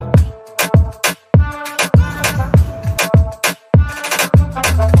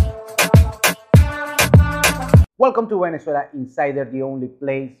Welcome to Venezuela Insider, the only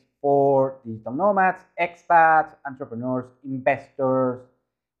place for digital nomads, expats, entrepreneurs, investors,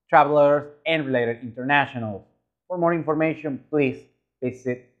 travelers, and related internationals. For more information, please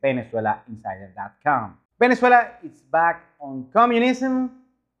visit VenezuelaInsider.com. Venezuela is back on communism.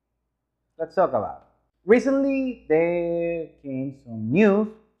 Let's talk about it. Recently, there came some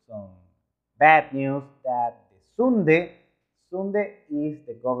bad news that the SUNDE is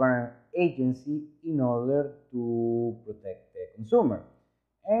the government agency in order to protect the consumer.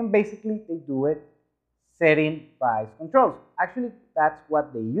 And basically, they do it setting price controls. Actually, that's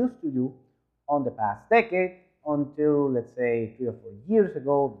what they used to do on the past decade until, let's say, 3 or 4 years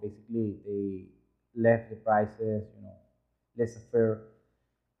ago. Basically, they left the prices, laissez-faire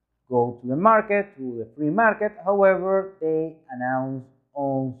go to the market, to the free market. However, they announced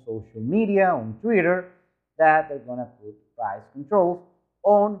on social media, on Twitter, that they're gonna put price controls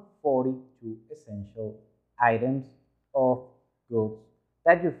on 42 essential items of goods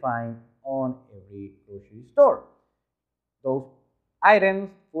that you find on every grocery store. Those items,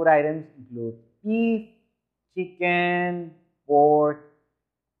 food items, include beef, chicken, pork,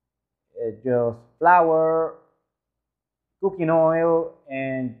 just flour, cooking oil,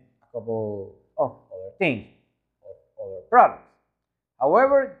 and a couple of other things, of other products.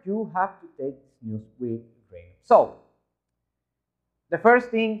 However, you have to take this news with a grain of salt. The first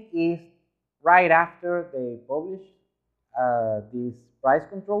thing is right after they published this price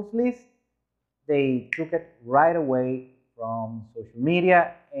controls list, they took it right away from social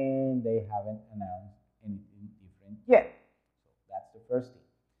media and they haven't announced anything different yet. So that's the first thing.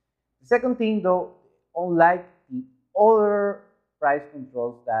 The second thing, though, unlike the other price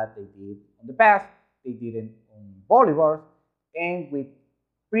controls that they did in the past, they did it on bolivars and with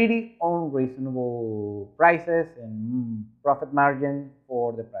pretty unreasonable prices and profit margin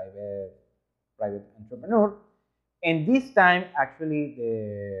for the private entrepreneur. And this time, actually,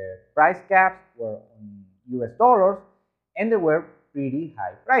 the price caps were on US dollars and they were pretty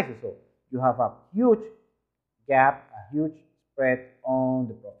high prices. So you have a huge gap, a huge spread on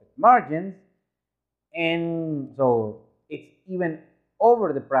the profit margins. And so it's even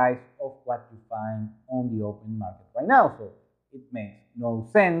over the price of what you find on the open market right now. So it makes no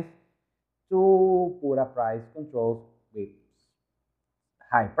sense to put a price controls with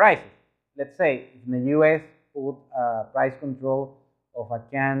high prices. Let's say in the US put a price control of a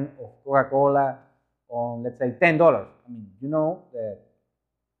can of Coca-Cola on, let's say, $10. I mean, you know that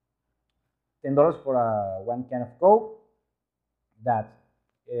 $10 for one can of Coke, that's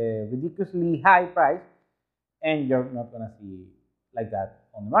a ridiculously high price, and you're not gonna see like that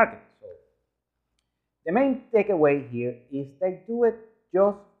on the market. So the main takeaway here is they do it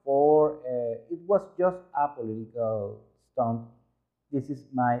just for, it was just a political stunt. This is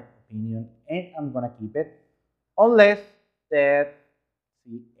my opinion, and I'm gonna keep it unless that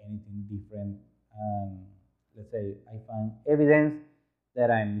see anything different. Let's say I find evidence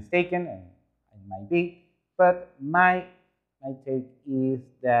that I'm mistaken, and I might be, but my take is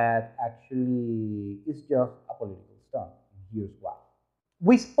that actually it's just a political stunt. Here's why.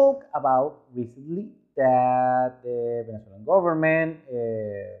 We spoke about recently that the Venezuelan government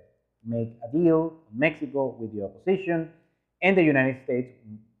made a deal in Mexico with the opposition, and the United States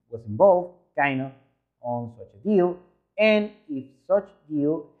was involved, kind of, on such a deal. And if such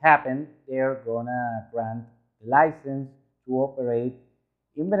deal happens, they're gonna grant the license to operate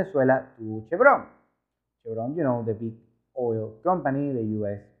in Venezuela to Chevron. Chevron, the big oil company, the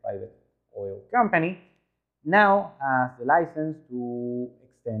U.S. private oil company, now has the license to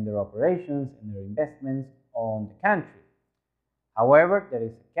extend their operations and their investments on the country. However, there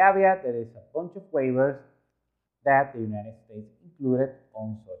is a caveat, there is a bunch of waivers that the United States included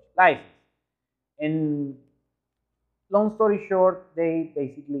on such license. And long story short, they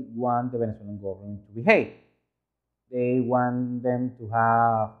basically want the Venezuelan government to behave. They want them to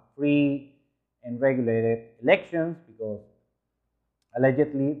have free and regulated elections because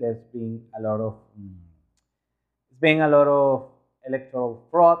allegedly there's been a lot of electoral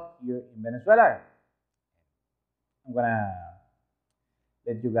fraud here in Venezuela. I'm gonna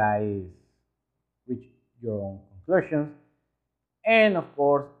let you guys reach your own conclusions. And of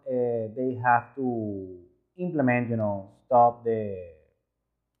course, they have to implement, stop they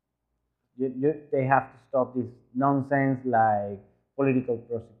have to stop this nonsense like political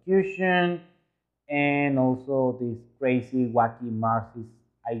prosecution and also these crazy, wacky Marxist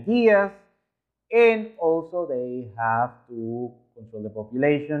ideas. And also they have to control the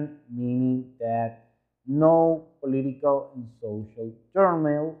population, meaning that no political and social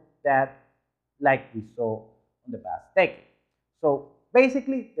turmoil that like we saw in the past decade. So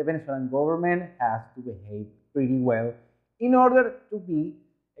basically, the Venezuelan government has to behave pretty well in order to be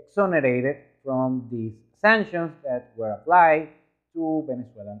exonerated from these sanctions that were applied to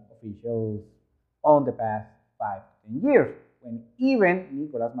Venezuelan officials on the past 5 to 10 years, when even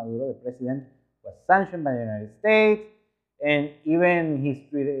Nicolas Maduro, the president, was sanctioned by the United States, and even he's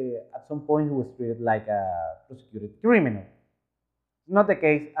treated, at some point he was treated like a prosecuted criminal. It's not the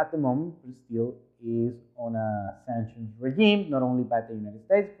case at the moment, but still is on a sanctions regime, not only by the United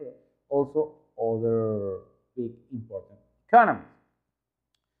States, but also other big important economies.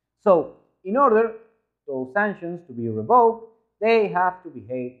 So, in order those sanctions to be revoked, they have to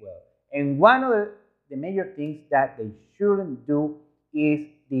behave well. And one of the major things that they shouldn't do is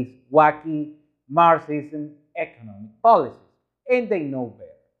this wacky Marxism economic policies. And they know better.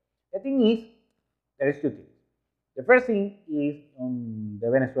 The thing is, there is two things. The first thing is on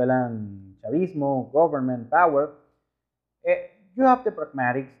the Venezuelan Chavismo government power. You have the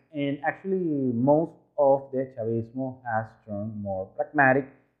pragmatics, and actually most of the Chavismo has turned more pragmatic,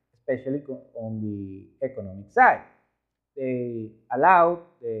 especially on the economic side. They allowed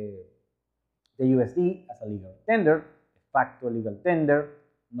the USD as a legal tender, de facto legal tender,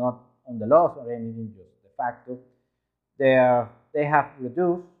 not on the laws or anything, just de facto. They have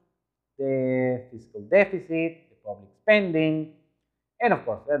reduced the fiscal deficit, the public spending, and of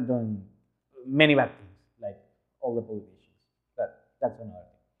course, they're doing many bad things, like all the politicians. But that's another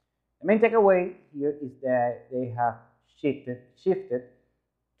thing. The main takeaway here is that they have shifted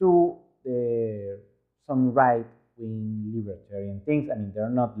to some right-wing libertarian things. I mean, they're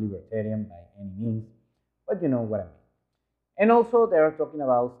not libertarian by any means, but you know what I mean. And also, they're talking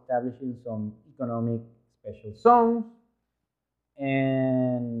about establishing some economic special zones.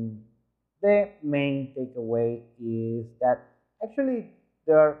 And the main takeaway is that actually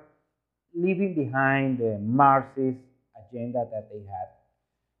they're leaving behind the Marxist agenda that they had,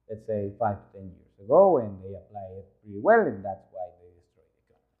 let's say, 5 to 10 years ago, and they apply it pretty well, and that's why they destroyed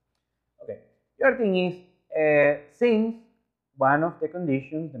the economy. Okay, the other thing is, since one of the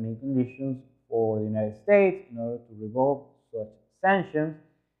conditions, the main conditions for the United States in order to revoke such sanctions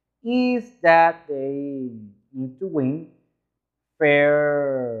is that they need to win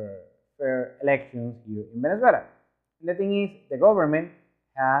fair elections here in Venezuela. And the thing is, the government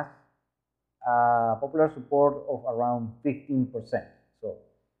has popular support of around 15%. So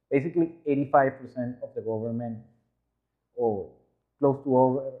basically 85% of the government, or close to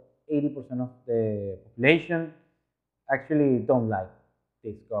over 80% of the population, actually don't like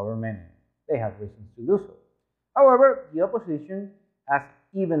this government. They have reasons to do so. However, the opposition has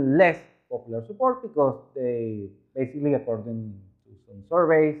even less popular support because they basically, according to some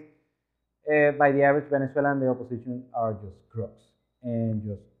surveys, by the average Venezuelan, the opposition are just crooks and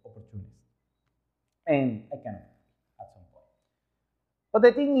just opportunists. And I cannot at some point. But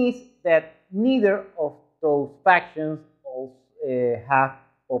the thing is that neither of those factions also, have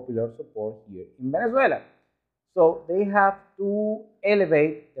popular support here in Venezuela. So they have to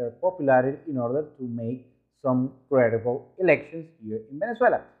elevate their popularity in order to make some credible elections here in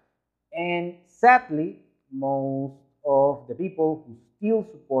Venezuela. And sadly, most of the people who still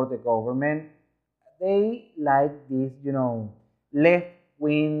support the government, they like this,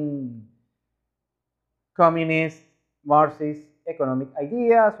 left-wing communist, Marxist economic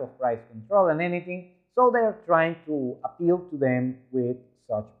ideas of price control and anything. So they're trying to appeal to them with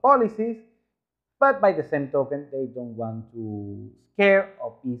such policies, but by the same token, they don't want to scare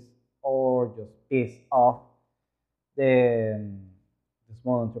or just piss off the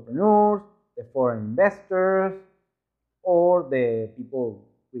small entrepreneurs, the foreign investors, or the people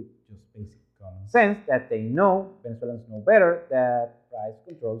with just basic common sense that they know, Venezuelans know better, that price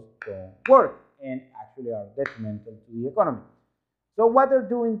controls don't work and actually are detrimental to the economy. So what they're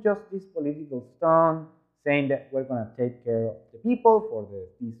doing, just this political stunt, saying that we're going to take care of the people for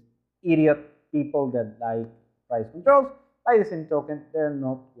these idiot people that like price controls. By the same token, they're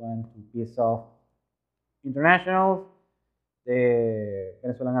not going to piss off internationals, the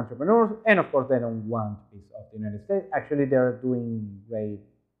Venezuelan entrepreneurs, and of course they don't want to piss off the United States. Actually, they're doing great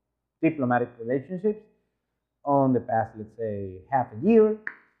diplomatic relationships on the past, let's say, half a year,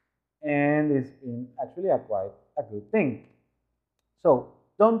 and it's been actually quite a good thing. So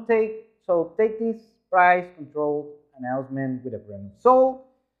take this price control announcement with a grain of salt.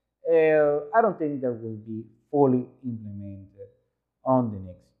 I don't think there will be fully implemented on the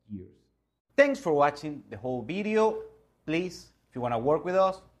next years. Thanks for watching the whole video. Please, if you want to work with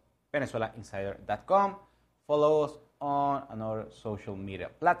us, VenezuelaInsider.com. Follow us on other social media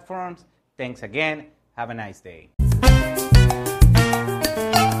platforms. Thanks again. Have a nice day.